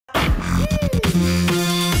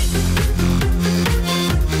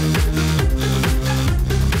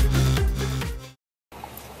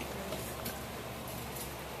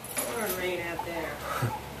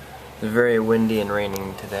very windy and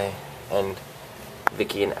raining today, and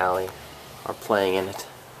Vicky and Allie are playing in it.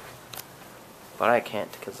 But I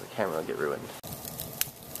can't because the camera will get ruined.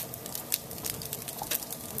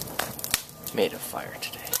 Made a fire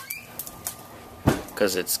today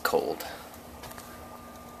because it's cold.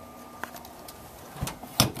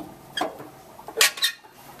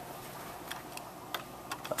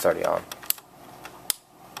 It's already on.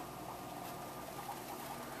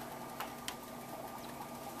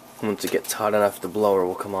 Once it gets hot enough, the blower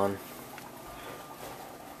will come on.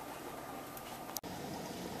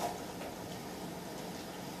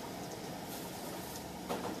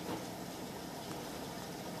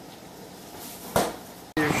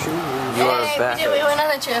 You are back. We went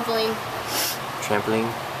on a trampoline.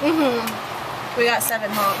 Trampoline? Mm-hmm. We got 7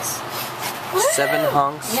 honks. 7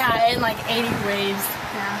 honks? Yeah, and like 80 waves.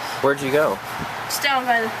 Yeah. Where'd you go? Just down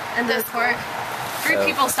by the end of the court. 3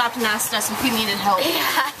 people stopped and asked us if we needed help.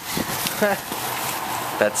 Yeah.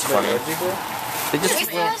 That's funny. They just We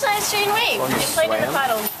swam a strain wave. We played in the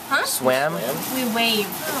puddles. Huh? Swam? We waved.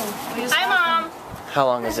 Oh, hi, Mom. How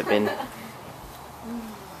long has it been?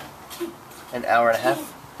 An hour and a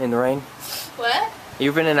half in the rain? What?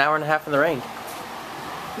 You've been an hour and a half in the rain?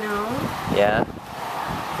 No. Yeah.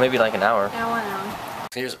 Maybe like an hour. Yeah, 1 hour.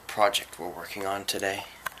 Here's a project we're working on today.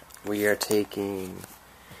 We are taking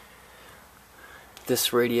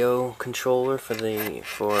this radio controller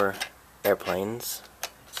for airplanes.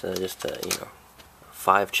 So just a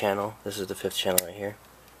 5 channel. This is the 5th channel right here.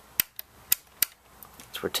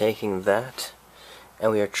 So we're taking that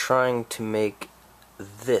and we are trying to make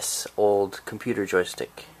this old computer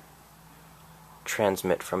joystick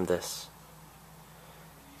transmit from this.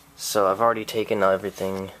 So I've already taken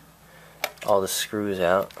everything, all the screws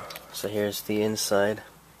out. So here's the inside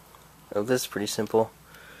of this. Pretty simple.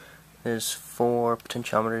 There's 4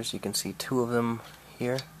 potentiometers. You can see 2 of them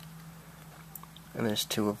here, and there's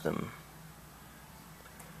 2 of them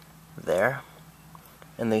there,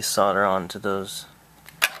 and they solder onto those.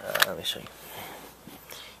 Let me show you.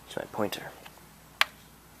 Here's my pointer.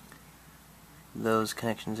 Those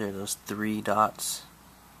connections there, those 3 dots,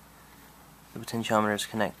 the potentiometers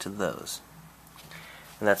connect to those,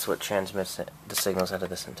 and that's what transmits the signals out of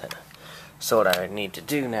this antenna. So what I need to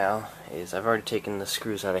do now is, I've already taken the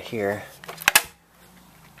screws out of here.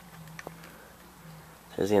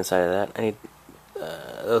 There's the inside of that. I need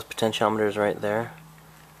those potentiometers right there,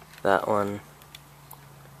 that one,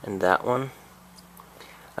 and that one.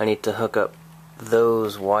 I need to hook up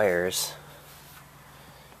those wires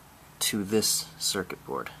to this circuit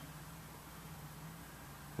board.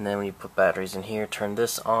 And then when you put batteries in here, turn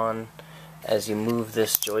this on. As you move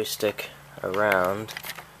this joystick around,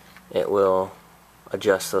 it will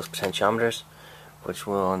adjust those potentiometers, which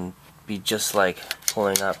will be just like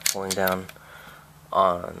pulling up, pulling down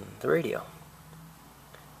on the radio.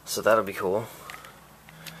 So that'll be cool.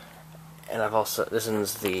 And I've also, this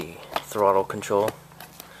is the throttle control,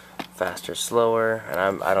 faster, slower,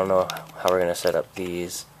 and I don't know how we're gonna set up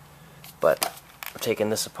these, but we're taking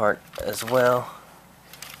this apart as well.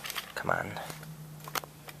 Come on.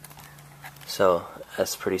 So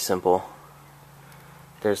that's pretty simple.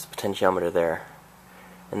 There's the potentiometer there,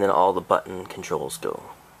 and then all the button controls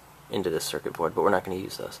go into this circuit board, but we're not going to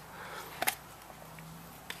use those.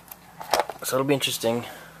 So it'll be interesting.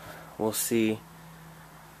 We'll see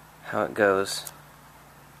how it goes.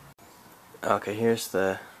 Okay, here's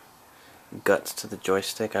the guts to the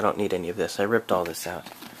joystick. I don't need any of this. I ripped all this out.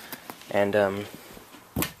 And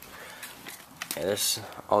there's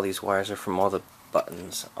all these wires are from all the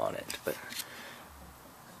buttons on it, but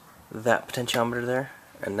that potentiometer there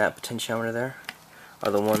and that potentiometer there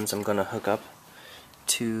are the ones I'm going to hook up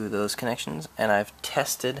to those connections, and I've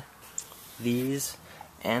tested these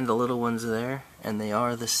and the little ones there, and they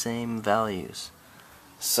are the same values.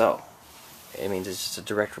 So it means it's just a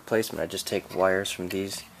direct replacement. I just take wires from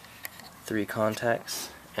these 3 contacts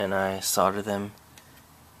and I solder them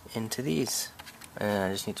into these, and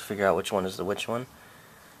I just need to figure out which one is the which one,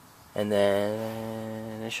 and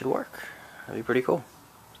then it should work. That'd be pretty cool.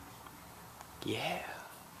 Yeah.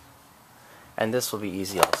 And this will be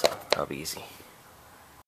easy also. That'll be easy.